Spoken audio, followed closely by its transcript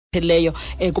leyo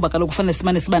kuba kaloku kufanele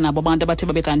simane siba nabo abantu abathe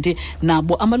babe kanti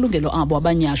nabo amalungelo abo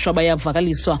abanyashwa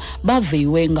bayavakaliswa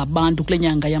baviwe ngabantu kule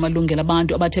nyanga yamalungelo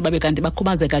abantu abathe babe kanti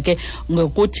bakhubazeka ke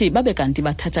ngokuthi babe kanti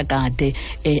bathatha kade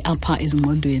apha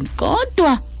ezingqondweni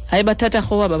kodwa hayi bathatha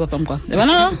khowa baba phambi kwam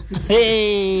yabona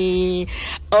hey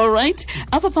all right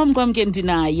apha phambi kwam ke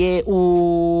ndinaye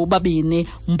ubabini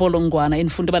Mpolongwana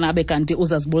enifundo bana abe kanti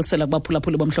uzazibulisela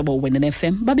kubaphulaphuli bomhlobo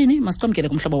we-NFM babini masikwamkele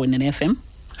kumhlobo we-NFM.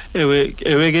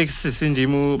 Ewe ke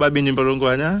sisindimu babini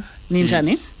Mpolongwana.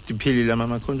 Ninjani? Ndiphilile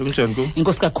mama Khondo kunjani ku?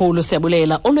 Inkosi kakhulu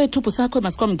siyabulela. Olwethu sakho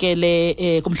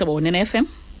masikwamkele kumhlobo we-NFM.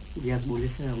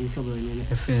 Ngiyazibulisela kumhlobo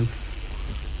we-NFM.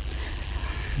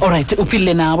 Alright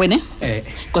uphilile nawe ne?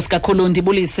 Inkosi kakhulu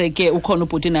ndibulise ke ukhona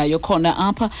ubhuti nayo khona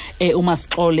apha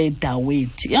uMasixole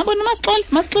Dawidi. Yabona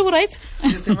Masixole right?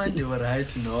 Sisemandiwe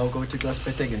right noko uthi xa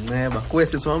siphethe ngenceba. Kuwe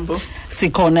sisiwambo?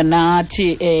 Sikhona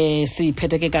nathi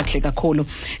siphetheke kahle kakhulu.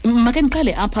 Make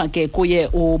niqale apha ke kuye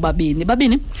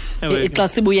ubabini xa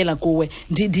sibuyela kuwe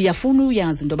ndiyafuna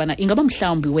uyazi into bana ingaba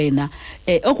mhlawumbi wena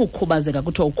okukhubazeka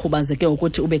kuthiwa ukhubazeke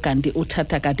ukuthi ube kanti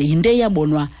uthatha kade yinto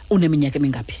eyabonwa uneminyaka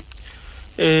emingaphi?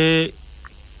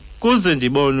 Kuze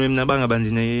ndibonwe mina bangaba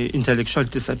ndine intellectual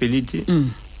disability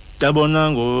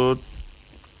ndabona ngo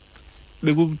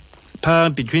bekupha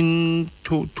between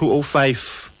 205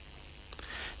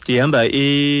 ndihamba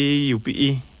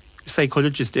UPE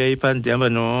psychologist eyayipha ndihamba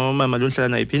nomama lonhlala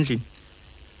naye endlini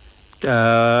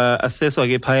assesswa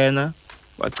ke phayana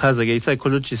wachaza ke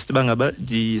psychologist bangaba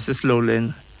ndiseslow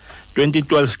learner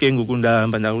 2012 ke ngoku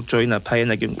ndahamba ndajoyina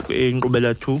phayana ke ngoku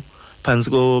enqubela 2 phansi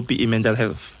ko-BE mental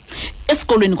health.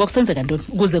 Esikolweni kwakusenzeka ntoni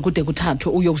kuze kude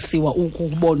kuthathwe uyowusiwa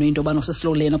ukubonwa into yobana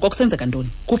useslow learner kwakusenzeka ntoni?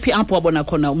 Kuphi apho wabona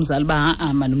khona umzali ba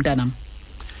nomntanam?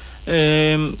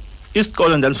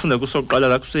 Isikolo ndalifunda kusoqala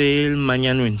la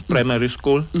kusemanyanweni primary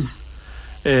school.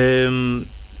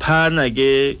 Phana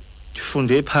ke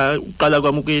ndifunde pha uqala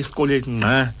kwami ukuya esikoleni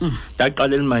nqa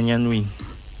ndaqala emanyanweni.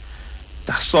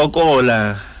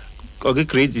 Ndasokola kwake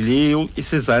grade le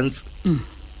isezantsi.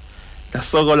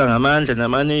 Ndasokola ngamandla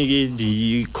namaniki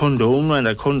ndikhondonwa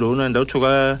ndawuthi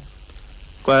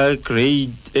kwa grade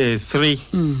 3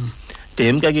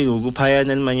 demka ke ngoku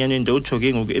phayana emanyanweni ndawuthi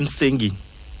ke ngoku eMsengini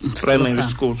primary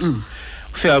school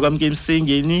ufika kwami ke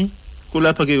eMsengini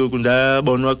kulapha ke ngoku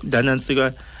ndabonwa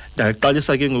ndanantsika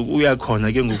ndaqalisa ke ngoku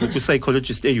uyakhona ke ngoku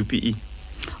ku-psychologist e-UPE.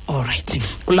 Alright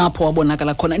kulapho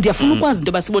wabonakala khona ndiyafuna ukwazi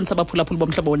into basibonisa abaphulaphuli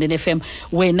bomhlobo we-NFM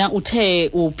wena uthe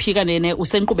uphika nene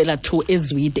usenkqubela 2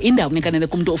 eZwide indawo nekanene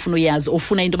kumuntu ofuna uyazi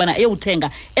ofuna into bana eyothenga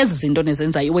ezi zinto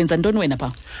nezenzayo wenza ntoni wena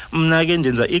pha? Mna ke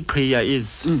ndenza iqhiya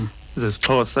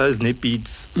zesixhosa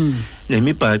ezine-beads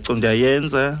nemibhaco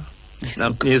ndiyayenza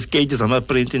nezikeyiti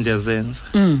zamaprint ndiyazenza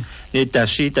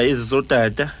nedashida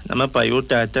ezizotata namabhayi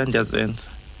otata ndiyazenza.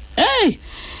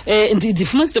 Hey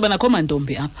ndifuna into bana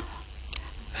khomantombi apha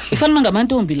ifana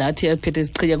ngamantombi lathi yaphethe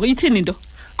isiqhiya kuyithini into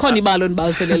khona ibalo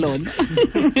nibalisele lona?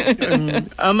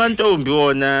 Amantombi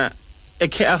wona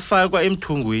ekhe afakwa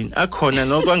emthungwini akhona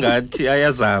noko ngathi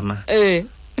ayazama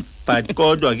but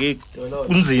kodwa ke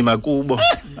kunzima kubo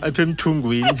apha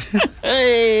emthungwini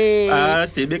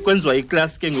ade bekwenziwa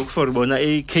iclass ke ngoku for bona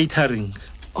catering.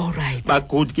 Alright ba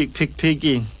good ke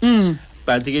picking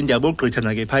but ke ndiyabogqitha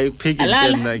na ke phaya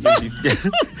ekuphekeni na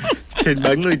ke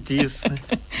bancedisa.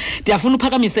 Ndiyafuna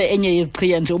uphakamise enye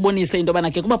yeziqhiya nje ubonise into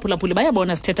bana ke kubaphulaphuli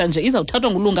bayabona sithetha nje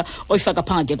izawuthathwa ngulunga oyifaka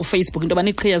pha ke ku-Facebook into bana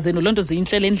iqhiya zenu lonto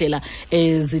ziyinhlele endlela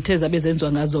zithe zabe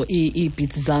zenziwa ngazo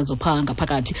ii-beats zazo pha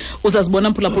ngaphakathi uzazibona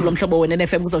mphulaphuli lomhlobo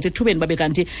we-NFM kuzawuthi ethubeni babe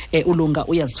kanti ulunga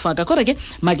uyazifaka kodwa ke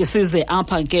make size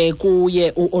apha ke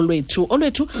kuye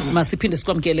olwethu masiphinde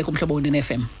sikwamkele kumhlobo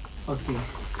we-NFM. Okay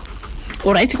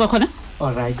alright kwakhona?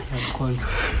 Alright akukhona.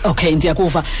 Okay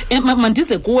ndiyakuva.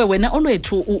 Mandize kuwe wena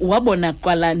olwethu wabona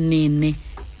kwala nini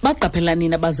baqaphela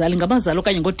nini abazali ngabazali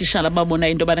okanye ngotishala babona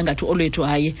into bana ngathi olwethu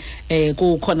hayi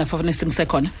kukhona fanele simse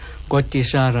khona?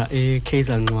 Ngotishara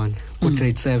eKZanqwana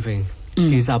ku-grade 7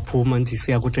 ndizaphuma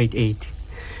ndisiya ku-grade 8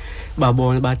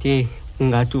 babona bathi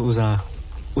ngathi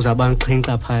uzaba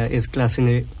nxinxa pha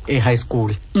eziklasini e-high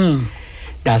school.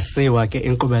 Ndasiwa ke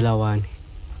enkqubela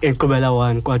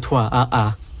 1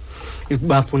 kwathiwa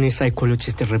bafuna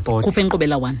i-psychologist report. Kuphi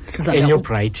enkqubela 1? Siza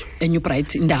New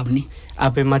Bright indawuni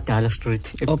apha eMadala Street.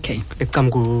 Okay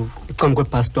ecamku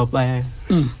kwe-bus stop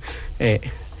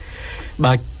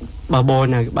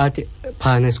babona bathi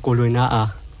phana esikolweni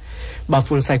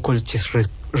bafuna i-psychologist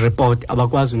report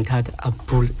abakwazi umthatha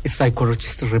aphule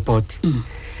i-psychologist report.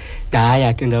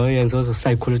 Daya ke ndawenza ozo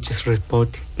psychologist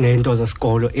report nento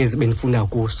zesikolo ezibendifunda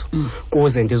kuso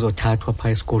kuze ndizothathwa pha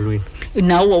esikolweni.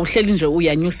 Nawo uhleli nje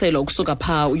uyanyuselwa ukusuka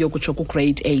pha uyokutsho ku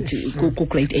grade 8 ku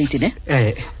grade 8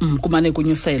 ne? Kumane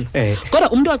kunyuselwa.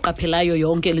 Kodwa umuntu aqaphelayo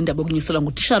yonke le ndaba yokunyuselwa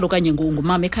ngutitshala okanye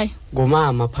ngumama ekhaya?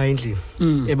 Ngumama pha endlini.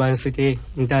 Ebanisethi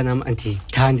mntanam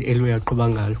andithandi eluyaqhuba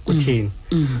ngalo kuthini?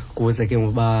 Kuze ke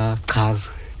ngoba chaza.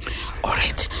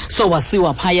 Alright. So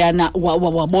wasiwa phayana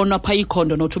wabonwa pha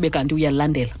ikhondo nothi ube kanti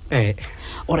uyalandela.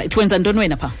 Alright, wenza ntoni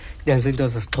wena pha? Ndenza into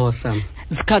zesiXhosa.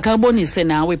 Zikhakhabonise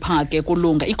nawe pha ke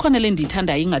kulunga. Ikhona le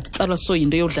ndiyithandayo ingathi tsalwa so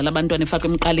yinto yodlala abantwana efakwe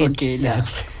emqaleni. Okay,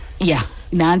 that's. Yeah.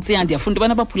 Nansi andiyafunda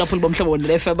ubana abaphulaphuli bomhlobo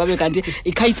lefe babe kanti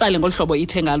ikhayitsale ngolhlobo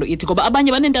ithe ngalo ithi ngoba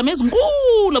abanye banentamo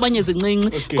ezinkulu abanye zincinci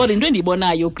kodwa into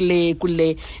endiyibonayo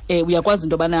kule uyakwazi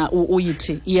into bana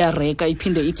uyithi iyareka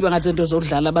iphinde ithi bangathi into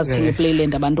zodlala abazithenge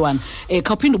playland abantwana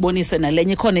khawuphinde ubonise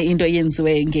nalenye khona into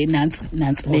eyenziwe ngenansi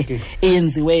le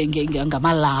eyenziwe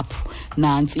ngamalaphu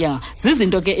nansi ya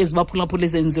zizinto ke ezibaphulaphula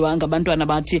ezenziwa ngabantwana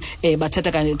bathi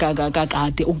bathatha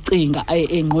kakade ukucinga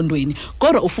engqondweni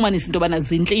kodwa ufumanisa into bana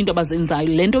zinhle into abazenzayo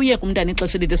lento uyeka umntana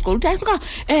ixesha elide esikolo uthi ayisuka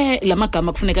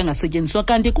lamagama kufuneka angasetyenziswa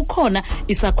kanti kukhona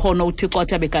isakhono uThixo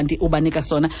athi abe kanti ubanika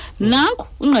sona. Nanku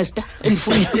uNgqesta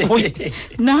endifuna kuye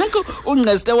nanku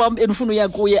uNgqesta wam endifuna uya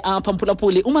kuye apha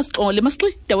mphulaphuli uMasixole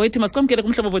Masixi dawethi masikwamkele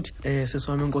kumhlobo bothi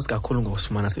sesiwami inkosi kakhulu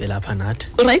ngosifumana sibe lapha nathi.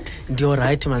 Right, ndiyo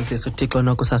right man sesi uThixo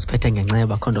noko sasiphethe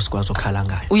ngenceba khonto sikwazi ukhala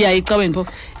ngayo. uyayicaweni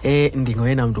phofu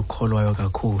ndingoyena muntu ukholwayo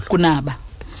kakhulu kunaba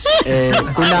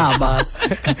kunaba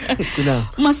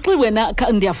Masixi wena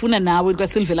ndiyafuna nawe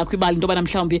kwasilve lakho ibali into bana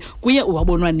mhlawumbi kuye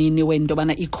uwabonwa nini wena into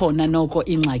bana ikhona noko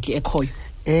ingxaki ekhoyo?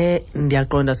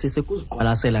 Ndiyaqonda sisi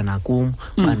kuziqwalasela nakum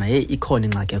bana ikhona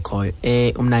ingxaki ekhoyo.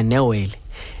 Umna newele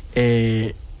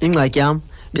ingxaki yam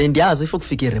bendiyazi if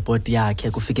ukufika ireport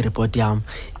yakhe kufika ireport yam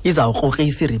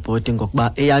izawukrokisa ireport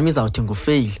ngokuba eyami izawuthi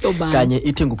ngufail kanye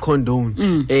ithi ngucondone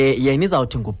yena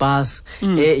izawuthi ngupass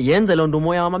yenze loo nto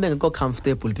umoya wam abengekho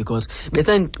comfortable because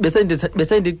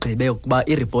besendigqibe ukuba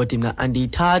ireport mna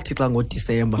andiyithathi xa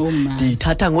ngoDisemba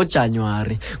ndiyithatha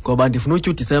ngoJanuwari ngoba ndifuna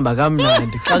utya uDisemba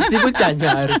kamnandi xa kufika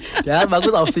uJanuwari ndiyaba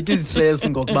kuzawufika istress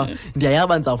ngokuba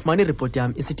ndiyayaba ndizawufumana ireport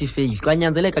yam isithi fail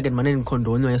kwanyanzeleka ke ndimane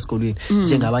ndikhondonywa esikolweni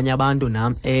njengabanye abantu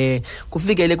nam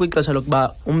kufikele kwixesha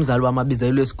lokuba umzali wam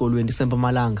abizelwe esikolweni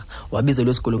disempumalanga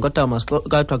wabizelwe esikolweni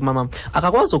kodwa kumama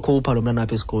akakwazi ukhupha lo mntana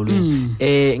apha esikolweni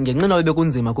ngenxina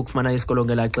bebekunzima ukufumana isikolo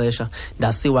ngela xesha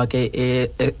ndasiwa ke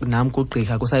nam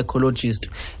kugqirha ku-psychologist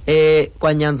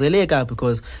kwanyanzeleka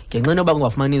because ngenxina yoba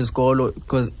kungafumani izikolo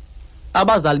because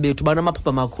abazali bethu banamaphupha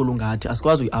amakhulu ngathi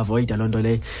asikwazi uyi-avoida loo nto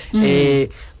leyo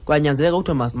kwanyanzeleka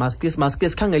ukuthi maske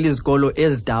sikhangele izikolo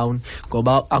ezidown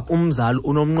ngoba umzali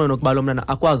unomnqweno ukuba lo mntana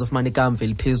akwazi ufumana ikamva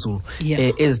eliphezulu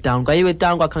ezidown kwayiwe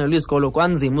town kwakhangelwa izikolo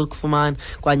kwanzima ukufumana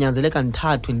kwanyanzeleka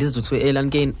ndithathwe ndiziswe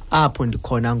elankeni apho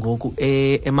ndikhona ngoku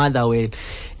eMotherwell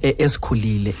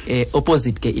esikhulile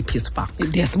opposite ke iPeace Park.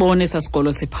 Ndiyasibona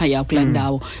esasikolo siphaya kulaa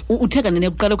ndawo. Uthe kanene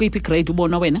kuqala kuyiphi grade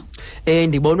ubona wena?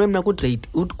 Ndibonwe mna ku grade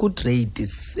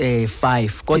 5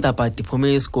 kodwa but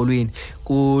ndiphume esikolweni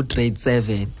ku grade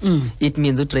 7. It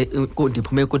means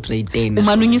ndiphume ku grade 10.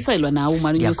 Umanunyuselwa nawe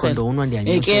ndiyakhondonwa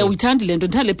ndiyanyuselwa. Ke uyithanda lento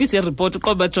ndithanda le piece report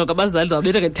uqoba joka abazali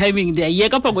zawubetha ngetiming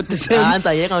ndiyayeka apha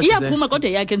ngoDisemba. Iyaphuma kodwa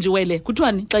yakhe nje wele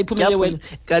kuthiwani xa iphumele wele?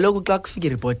 Kaloku xa kufika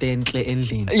ireport enhle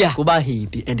endlini kuba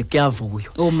happy and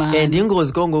kuyavuyo and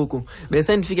ingozi kongoku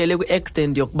besendifikele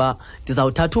ku-extent yokuba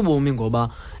ndizawuthatha ubomi ngoba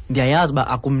ndiyayazi uba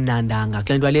akumnandanga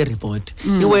kule nto yale report.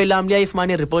 Iwe lam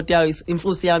liyayifumana ireport yayo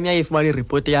imfusi yam iyayifumana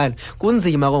ireport yayo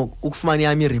kunzima ukufumana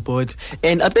yam ireport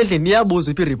and apha endlini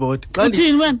iyabuzwa iphi ireport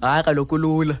hayi kaloku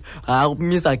lula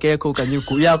umisa kekho okanye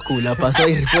uyagula pha so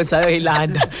ireport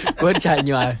sayoyilanda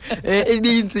ngoJanuwari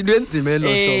ibinzi into enzima elo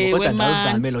hlobo kodwa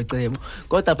ndawuzame elo cebo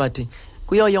kodwa but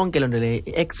kuyo yonke loo nto le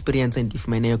experience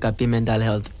endifumeneyo kapi mental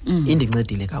health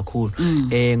indincedile kakhulu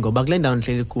ngoba kule ndawo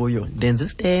ndihleli kuyo ndenza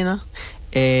isitena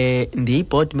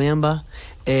ndiyi-board member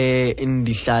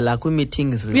ndihlala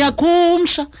kwii-meetings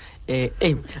uyakhumsha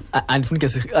andifuni ke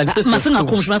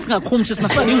masingakhumshi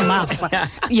simasabingumafa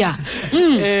ya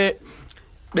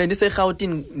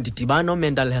bendiseRhawutini ndidibana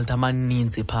no-mental health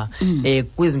amaninzi phaa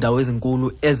kwizindawo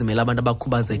ezinkulu ezimele abantu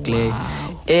abakhubazekileyo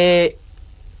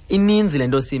ininzi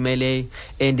lento simeleyo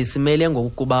ndisimele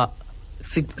ngokuba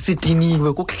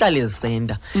sidiniwe kukuhlala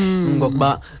ezisenta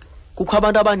ngokuba kukho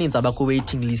abantu abaninzi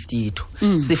abaku-waiting list yethu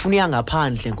sifuna iya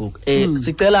ngaphandle ngoku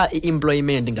sicela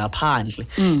i-employment ngaphandle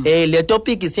le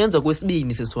topic siyenza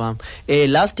kwesibini sesiwam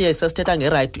last year sasithetha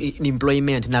nge-right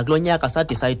employment nakulo nyaka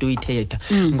sadicide uyithetha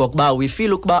ngokuba we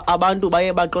feel ukuba abantu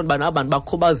baye baqonda ubana abantu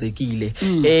bakhubazekile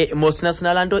mosina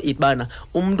sinalaa nto itibana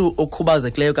umntu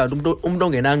okhubazekileyo kanti umntu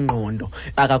ongenangqondo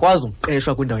akakwazi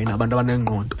ukuqeshwa kwindawo abantu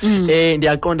abanengqondo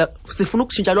ndiyaqonda sifuna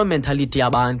ukutshintsha loo mentality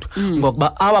yabantu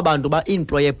ngokuba aba bantu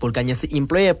ba-employable kanye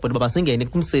si-employable baba singene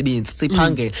kumsebenzi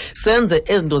siphangele senze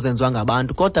ezinto zenziwa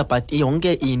ngabantu kodwa but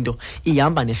yonke into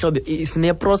ihamba nehlobo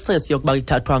sine-process yokuba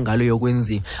ithathwa ngalo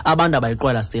yokwenziwa abantu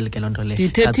abayiqwalaseli ke loo nto leyo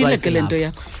ndithethile ke le nto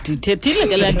yakho ndithethile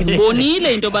ke le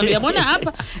ndibonile into yobana uyabona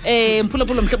apha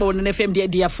mphulaphula mhlobo wone-FM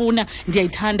ndiyafuna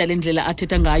ndiyayithanda le ndlela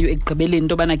athetha ngayo ekugqibeleni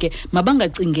into yobana ke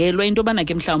mabangacingelwa into yobana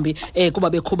ke mhlawumbi kuba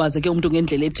bekhubazeke umntu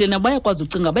ngendlela ethile bayakwazi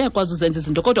ucinga bayakwazi uzenza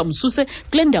izinto kodwa msuse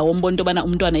kule ndawo mbona into yobana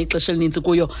umntwana ixesha elinintsi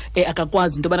kuyo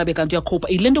akakwazi into yobana bekanti uyakhupha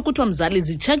yile nto kuthiwa mzali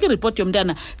zitshekhe iripoti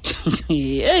yomntwana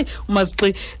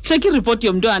umasixi tshekhe iripoti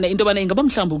yomntwana into yobana ingaba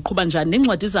mhlawumbi uqhuba njani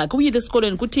neencwadi zakhe uyile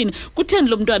esikolweni kutheni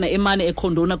lo mntwana emane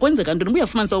ekhondona kwenzeka ntoni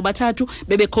ubuyafumanisa ubathathu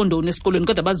bebekhondona esikolweni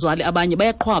kodwa abazali abanye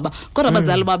bayaqhwaba kodwa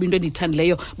abazali babo into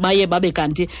endiyithandileyo baye babe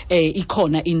kanti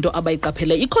ikhona into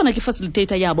abayiqapheleyo ikhona ke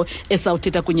ifacilitator yabo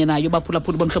esawuthetha kunye nayo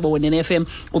baphulaphuli bomhlobo wone-FM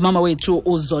ngumama wethu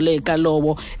uzoleka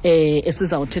lowo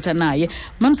esizawuthetha naye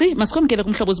mamsi masikwamkele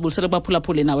kumhlobo uzibulisele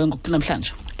kubaphulaphuli nawe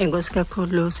namhlanje enkosi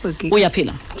kakhulu Sibongi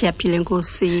uyaphila ndiyaphila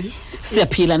enkosi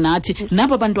siyaphila nathi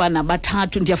nabo bantwana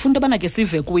bathathu ndiyafuna into yobana ke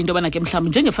sive kuwe into yobana ke mhlawumbi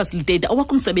njengefacilitator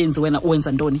owakho umsebenzi wena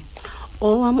uwenza ntoni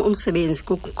owam umsebenzi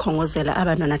kukukhongozela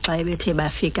abantwana xa bethe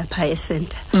bafika phaa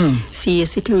esenta siye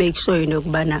sithi make sure into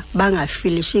yokubana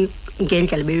bangafilishi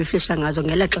ngendlela bebefisha ngazo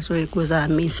ngela xesha wekuza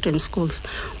mainstream schools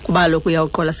kuba lokhu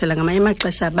uyawuqolasela ngamanye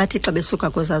amaxesha bathi xa besuka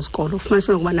kweza zikolo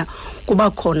ufumanise ukubana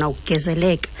kuba khona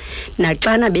ukugezeleka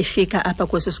naxana befika apha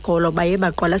kwesi sikolo baye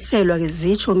baqwalaselwa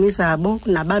izitshomi zabo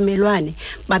nabamelwane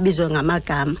babizwe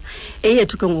ngamagama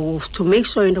eyethu ke ngoku to make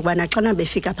sure into yokubana xana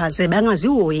befika phaa ze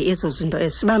bangazihoyi ezo zinto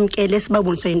esibamkele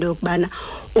sibabonise into yokubana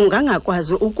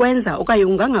ungangakwazi ukwenza okanye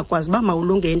ungangakwazi uba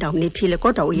mawulunge endaweni ethile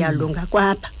kodwa uyalunga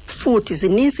kwapha futhi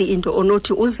zininzi into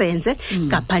onothi uzenze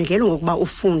ngaphandleni ngokuba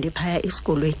ufunde phaya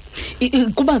esikolweni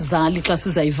kubazali xa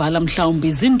sizayivala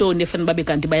mhlawumbi zintoni efanele babe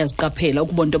kanti bayaziqaphela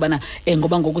ukubona into yobana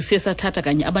ngoba ngoku siye sathatha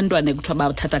kanye abantwana ekuthiwa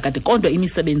bathatha kade kodwa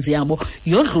imisebenzi yabo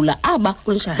yodlula aba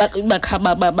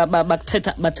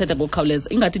bathetha ngokukhawuleza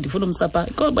ingathi ndifuna umsapha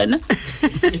wena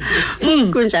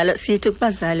kunjalo sithi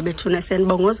kubazali bethuna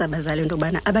senibongoza abazali into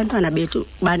yobana abantwana bethu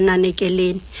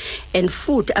bananekeleni and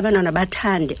futhi abantwana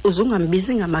bathande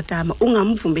uzungambizi ngamagama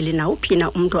ungamvumbeli na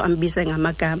uphina umuntu ambize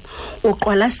ngamagama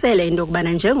uqwalasele into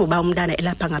yokubana njengoba umntana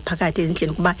elapha ngaphakathi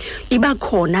endlini kuba iba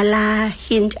khona la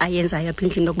hint ayenzayo apha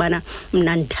endlini yokubana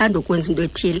mna ndithanda ukwenza into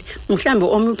ethile mhlawumbi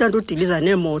omnye umntana udiliza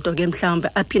neemoto ke mhlawumbi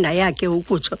aphinda yakhe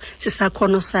ukutsho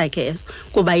sisakhono sakhe eso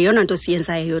kuba yiyona nto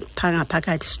siyenzayo phaa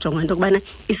ngaphakathi sijonga into yokubana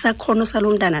isakhono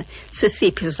salo mntana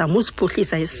sesiphi sizama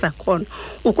usiphuhlisa esi sakhono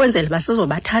ukwenzela uba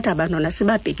sizobathatha abantwana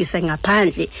sibabhekise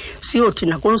ngaphandle siyothi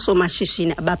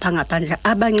nakoosomashishini abapha ngaphandle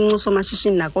abancinci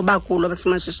oosomashishini nako bakhulu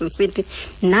abasemashishini sithi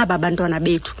naba abantwana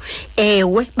bethu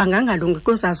ewe bangangalungi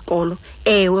kwezaa zikolo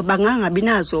ewe bangangabi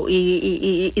nazo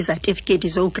izatifiketi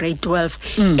zo-grade 12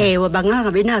 ewe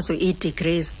bangangabi nazo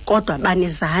ii-degrees kodwa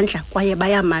banezandla kwaye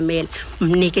bayamamela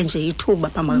mnike nje ithuba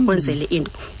bamakwenzele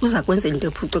into uza kwenzela into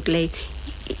ephucukileyo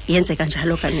yenzeka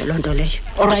njalo kanye loo nto leyo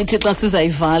alright xa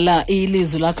sizayivala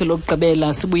ilizwi lakho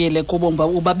lokugqibela sibuyele kubo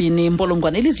ubabini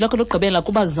impolongwane ilizwi lakho lokugqibela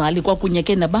kubazali kwakunye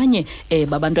ke nabanye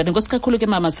babantwana nkosikakhulu ke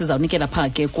mama sizawunikela phaa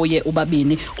ke kuye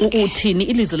ubabini uthini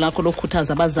ilizwi lakho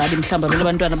lokukhuthaza abazali mhlawumbi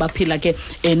abantwana baphila ke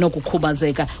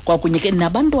nokukhubazeka kwakunye ke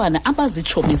nabantwana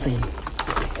abazitshomi zenu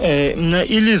mna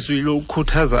ilizwi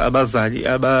lokukhuthaza abazali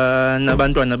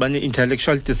abanabantwana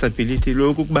bane-intellectual disability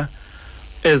lokuba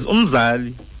as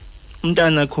umzali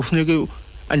umntana kufuneka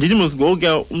andilimosi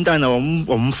ngokuya umntana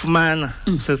wamfumana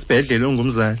sesibhedlele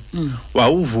ongumzali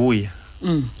wawuvuya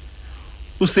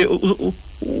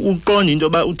uqonda into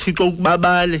yoba uthixo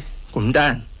ukubabale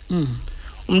ngomntana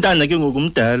umntana ke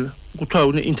ngokumdala kuthiwa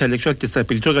une-intellectual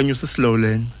disability okanye usislow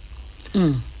learner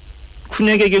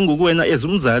kufuneke ke ngoku wena as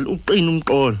umzali uqine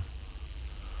umqolo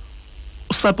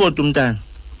usupport umntana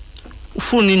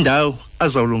ufuna indawo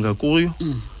azawulunga kuyo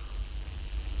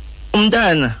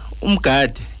umntana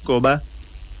umgade ngoba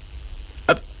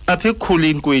apha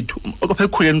ekukhuleni kwethu apha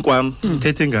ekukhuleni kwam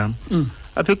ndithethe ngam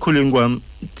apha ekukhuleni kwam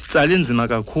nditsala enzima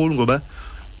kakhulu ngoba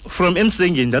from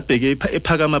emsengeni ndabheke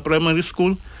ephakama primary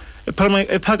school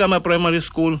ephakama primary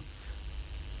school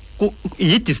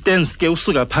yi-distance ke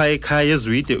usuka phaa ekhaya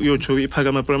ezwide uyotsho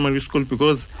ephakama primary school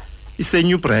because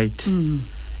ise-New Bright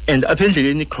and apha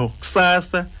endleleni qho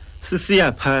kusasa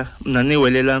sisiya pha mna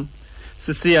newele lam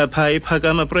sisiya pha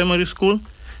ephakama primary school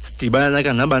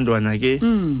sidibana nabantwana ke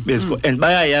beziko and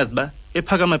bayayazi ba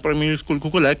ephakama primary school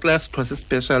kukho laa class kuthiwa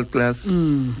si-special class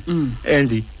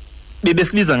and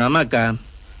bebesibiza ngamagama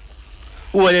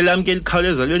uwele lam ke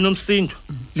likhawuleza lwenomsindo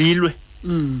lilwe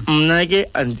mna ke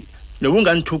noba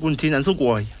ungandithuka undithini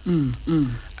andisukuhoya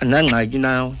andinangxaki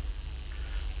nawe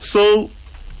so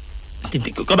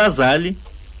kwabazali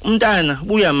umntana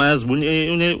uyamazi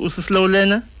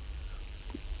usisilowulena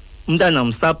umntana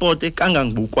umsapote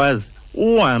kangangibukwazi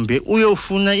uhambe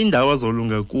uyofuna indawo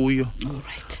azolunga kuyo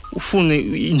ufune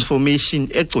information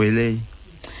egcweleyo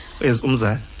as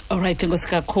umzali. Alright, Nkosi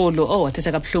kakhulu.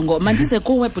 Wathetha kabuhlungu. Mandize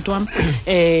kuwe bhuti wami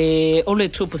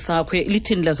olwethuphu sakho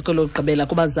lithini lasoko lokugqibela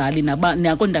kubazali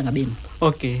nakondanga benu.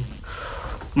 Okay.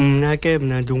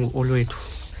 Mna ndingu olwethu.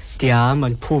 Ndihamba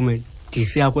ndiphume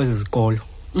ndisiya kwezi zikolo.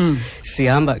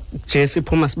 Sihamba nje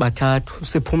siphuma sibathathu,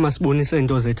 siphuma sibonisa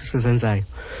into zethu sizenzayo.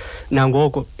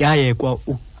 Nangoko yayekwa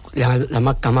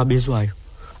lamagama abizwayo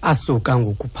asuka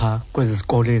ngokupha kwezi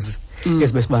zikolo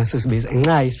ezibesibana sisibiza.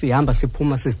 Nxa sihamba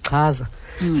siphuma sizichaza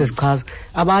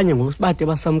abanye ngobade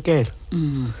basamkela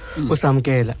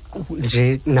usamkela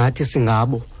nje nathi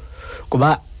singabo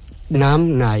ngoba nam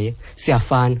naye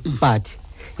siyafana but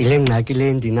ile ngxaki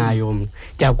le ndinayo mna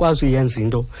ndiyakwazi uyenza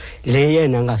into le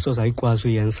yena angasoze ayikwazi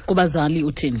uyenza. Kubazali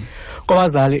uthini?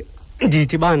 Kubazali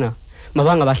ndithi bana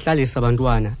mabangabahlalisa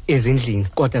abantwana ezindlini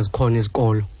kodwa zikhona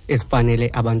izikolo ezifanele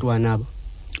abantwana abo.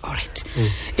 Alright.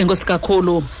 Enkosi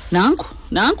kakhulu. Nanku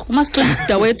uMasixole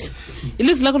Dawethu.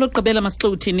 Ilizwi lakho lokugqibela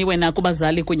Masixole uthini wena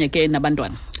kubazali kunye ke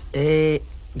nabantwana?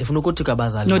 Ndifuna ukuthi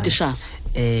kubazali. Notisha.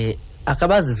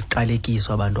 Akabazi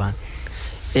ziqalekiswa abantwana.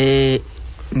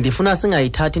 Ndifuna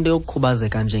singayithathi into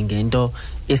yokukhubazeka njengento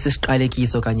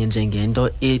esisiqalekiso kanye njengento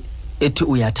ethi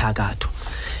uyathakatho.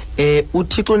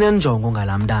 uThixo nenjongo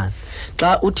ngalamntana.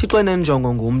 Xa uThixo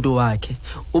nenjongo ngumuntu wakhe,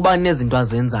 uba nezinto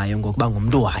azenzayo ngokuba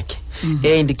ngumuntu wakhe.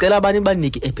 Ndicela abantu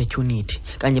banike opportunity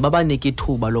kanye babanike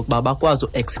ithuba lokuba bakwazi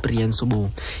uexperience ubomi.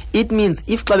 It means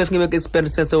if xa befike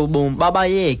beexperience ubomi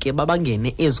babayeke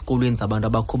babangene ezikolweni zabantu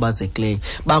abakhubazekileyo,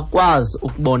 bakwazi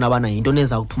ukubona abana yinto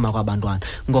neza kuphuma kwabantwana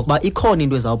ngokuba ikhona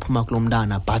into ezawuphuma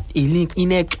kulomntana but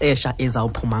inexesha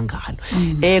ezawuphuma ngalo.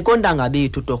 Kontanga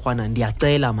bethu torhwana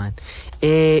ndiyacela man.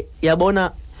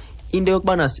 Yabona into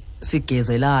yokubana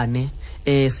sigezelane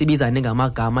sibizane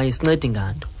ngamagama isincedi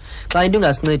nganto. Xa into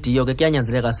ingasincediyo ke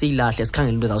kuyanyanzeleka siyilahle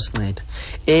sikhangele into ezawusinceda.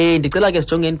 Ndicela ke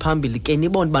sijongeni phambili ke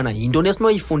nibone bana yinto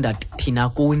nesinoyifunda thina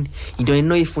kuni, into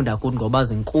eninoyifunda kuni ngoba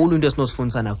zinkulu into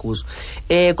esinosifundisana kuzo.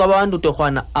 Kwabantu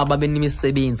torhwana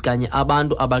ababenimisebenzi kanye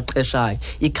abantu abaqeshayo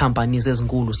ii-companies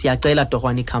ezinkulu, siyacela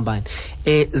torhwana iikhampani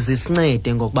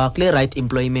zisincede ngokuba kule right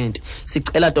employment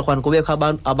sicela torhwana kubekho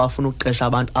abantu abafuna ukuqesha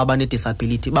abantu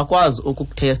abane-disability bakwazi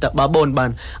ukutesta babone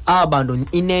bana abantu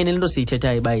inene lento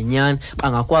siyithethayo bayinyani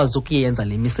bangakwazi ukuyenza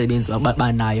le misebenzi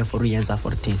banayo for uyenza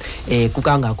for thina.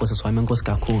 Kukangako sisiwami enkosi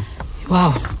kakhulu.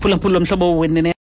 Wow, phulaphula mhlobo wenene.